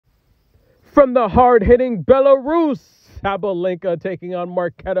From the hard-hitting Belarus, Sabalenka taking on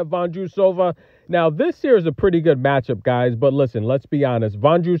Marketa Vondrousova. Now, this here is a pretty good matchup, guys. But listen, let's be honest.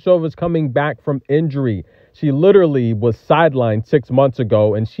 Vondrousova is coming back from injury. She literally was sidelined 6 months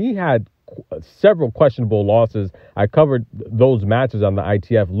ago, and she had several questionable losses. I covered those matches on the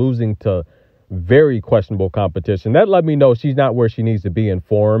ITF, losing to very questionable competition. That let me know she's not where she needs to be in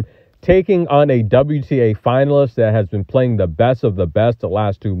form. Taking on a WTA finalist that has been playing the best of the best the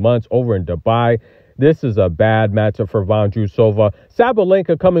last 2 months over in Dubai. This is a bad matchup for Vondrousova.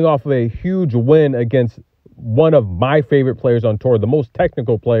 Sabalenka coming off of a huge win against one of my favorite players on tour, the most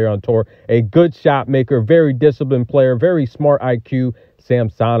technical player on tour, a good shot maker, very disciplined player, very smart IQ,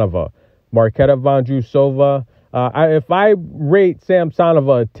 Samsonova. Marketa Vondrousova. If I rate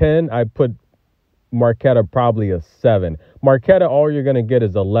Samsonova a 10, I put Marketa probably a 7. Marketa, all you're going to get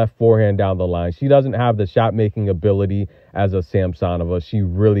is a left forehand down the line. She doesn't have the shot-making ability as a Samsonova. She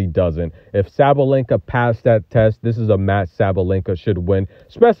really doesn't. If Sabalenka passed that test, this is a match Sabalenka should win,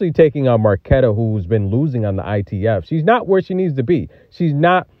 especially taking on Marketa, who's been losing on the ITF. She's not where she needs to be. She's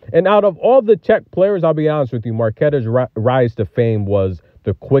not. And out of all the Czech players, I'll be honest with you, Marketa's rise to fame was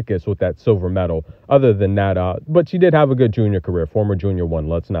the quickest with that silver medal. Other than that, but she did have a good junior career, former junior one.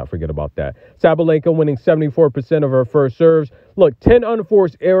 Let's not forget about that. Sabalenka winning 74% of her first serves. Look, 10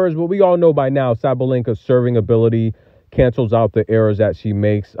 unforced errors, but we all know by now Sabalenka's serving ability cancels out the errors that she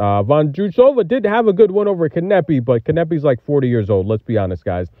makes. Vondrousova did have a good win over Kanepi, but Kanepi's like 40 years old. Let's be honest,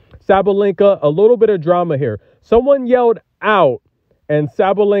 guys. Sabalenka, a little bit of drama here. Someone yelled out, and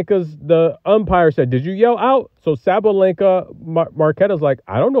the umpire said, "Did you yell out?" So Sabalenka, Marketa's like,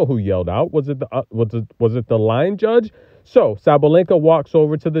 "I don't know who yelled out. Was it the line judge?" So Sabalenka walks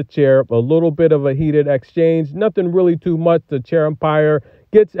over to the chair. A little bit of a heated exchange. Nothing really too much. The chair umpire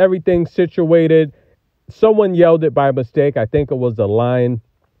gets everything situated. Someone yelled it by mistake. I think it was the line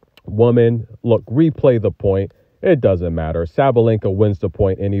woman. Look, replay the point. It doesn't matter. Sabalenka wins the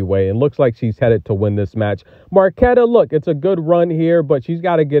point anyway, and looks like she's headed to win this match. Marketa, look, it's a good run here, but she's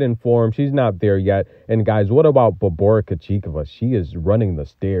got to get in form. She's not there yet. And guys, what about Barbora Krejcikova? She is running the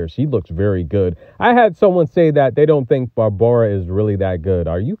stairs. She looks very good. I had someone say that they don't think Barbora is really that good.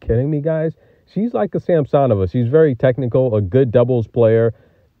 Are you kidding me, guys? She's like a Samsonova. She's very technical, a good doubles player.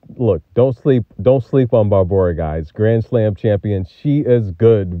 Look, don't sleep on Barbora, guys. Grand Slam champion. She is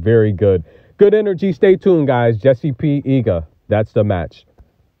good, very good. Good energy. Stay tuned, guys. Jesse P. Iga. That's the match.